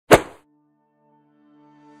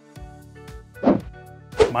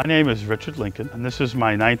My name is Richard Lincoln, and this is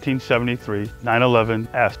my 1973 911S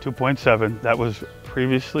 2.7 that was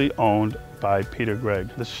previously owned by Peter Gregg.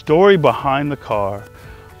 The story behind the car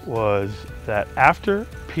was that after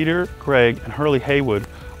Peter Gregg and Hurley Haywood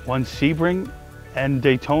won Sebring and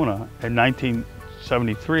Daytona in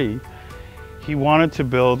 1973, he wanted to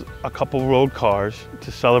build a couple road cars to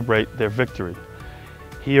celebrate their victory.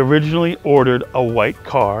 He originally ordered a white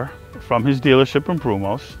car from his dealership in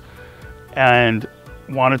Brumos and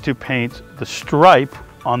wanted to paint the stripe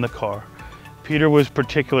on the car. Peter was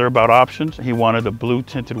particular about options. He wanted the blue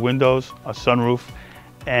tinted windows, a sunroof,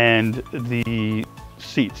 and the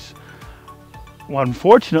seats. Well,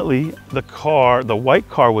 unfortunately, the white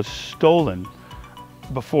car was stolen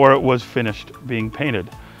before it was finished being painted.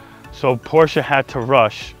 So Porsche had to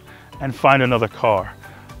rush and find another car.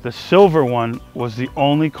 The silver one was the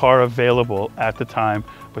only car available at the time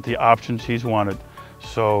with the options he's wanted.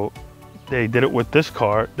 So they did it with this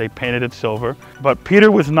car. They painted it silver. But Peter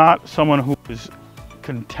was not someone who was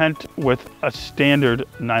content with a standard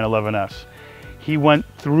 911S. He went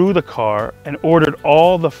through the car and ordered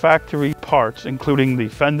all the factory parts, including the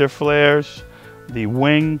fender flares, the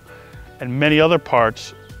wing, and many other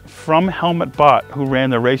parts from Helmut Bott, who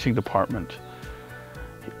ran the racing department.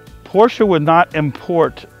 Porsche would not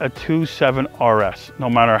import a 2.7 RS, no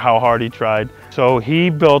matter how hard he tried. So he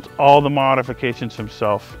built all the modifications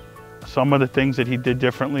himself. Some of the things that he did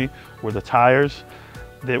differently were the tires.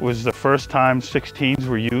 It was the first time 16s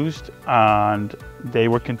were used, and they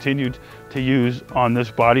were continued to use on this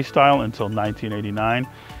body style until 1989.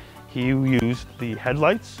 He used the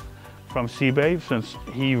headlights from Seabay. Since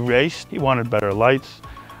he raced, he wanted better lights.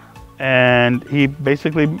 And he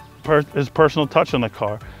basically his personal touch on the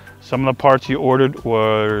car. Some of the parts he ordered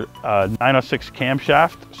were 906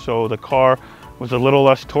 camshaft, so the car was a little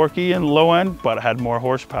less torquey and low end, but had more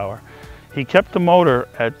horsepower. He kept the motor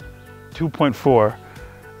at 2.4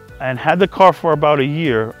 and had the car for about a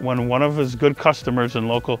year when one of his good customers and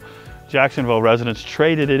local Jacksonville residents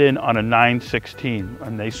traded it in on a 916,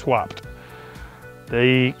 and they swapped.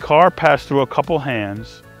 The car passed through a couple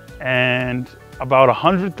hands, and about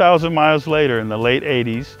 100,000 miles later in the late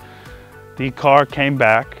 80s, the car came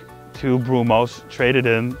back to Brumos, traded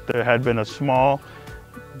in. There had been a small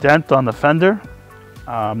dent on the fender,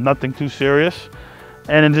 nothing too serious,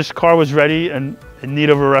 and this car was ready and in need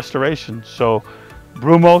of a restoration. So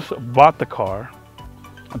Brumos bought the car.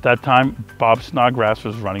 At that time, Bob Snodgrass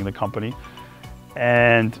was running the company,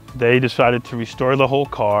 and they decided to restore the whole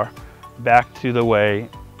car back to the way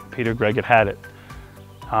Peter Gregg had it.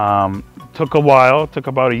 Took a while, took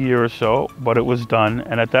about a year or so, but it was done.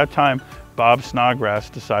 And at that time, Bob Snodgrass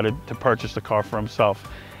decided to purchase the car for himself.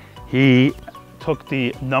 He took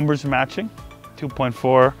the numbers matching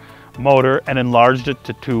 2.4 motor and enlarged it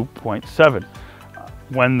to 2.7.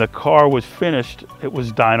 When the car was finished, it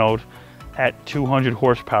was dynoed at 200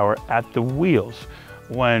 horsepower at the wheels,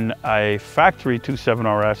 when a factory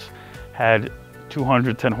 2.7 RS had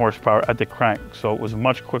 210 horsepower at the crank. So it was a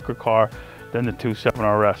much quicker car than the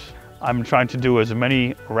 2.7 RS. I'm trying to do as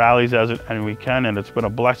many rallies as we can, and it's been a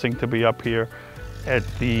blessing to be up here at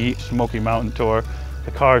the Smoky Mountain Tour.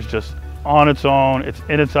 The car is just on its own, it's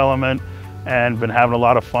in its element, and been having a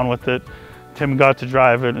lot of fun with it. Tim got to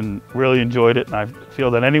drive it and really enjoyed it, and I feel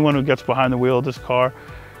that anyone who gets behind the wheel of this car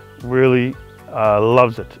really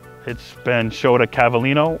loves it. It's been showed at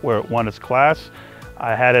Cavallino, where it won its class.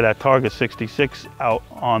 I had it at Target 66 out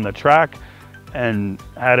on the track, and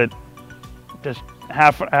had it just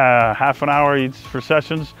half an hour each for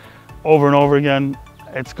sessions, over and over again.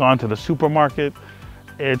 It's gone to the supermarket,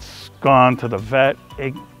 it's gone to the vet.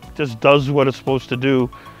 It just does what it's supposed to do,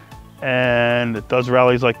 and it does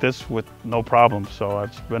rallies like this with no problem. So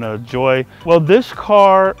it's been a joy. Well, this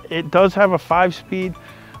car, it does have a 5-speed,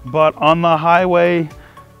 but on the highway,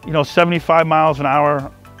 75 miles an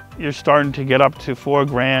hour, you're starting to get up to $4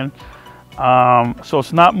 grand. So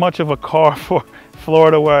it's not much of a car for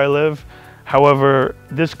Florida, where I live. However,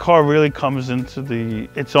 this car really comes into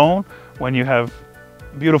its own when you have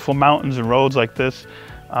beautiful mountains and roads like this.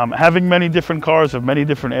 Having many different cars of many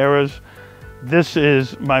different eras, this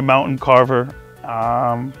is my mountain carver.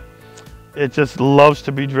 It just loves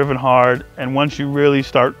to be driven hard, and once you really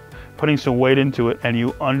start putting some weight into it and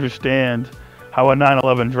you understand how a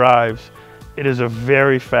 911 drives, it is a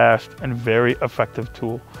very fast and very effective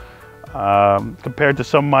tool. Compared to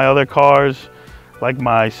some of my other cars, like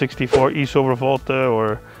my 64 Iso Revolta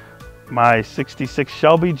or my 66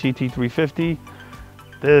 Shelby GT350,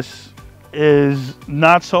 this is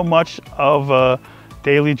not so much of a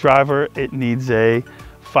daily driver. It needs a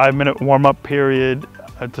 5-minute warm-up period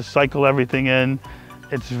to cycle everything in,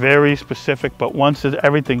 It's very specific, but once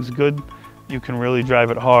everything's good, you can really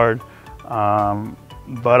drive it hard.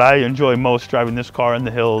 But I enjoy most driving this car in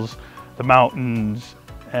the hills, the mountains,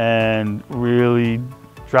 and really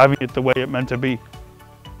driving it the way it meant to be.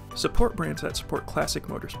 Support brands that support Classic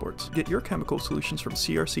Motorsports. Get your chemical solutions from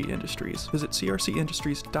CRC Industries. Visit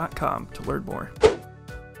crcindustries.com to learn more.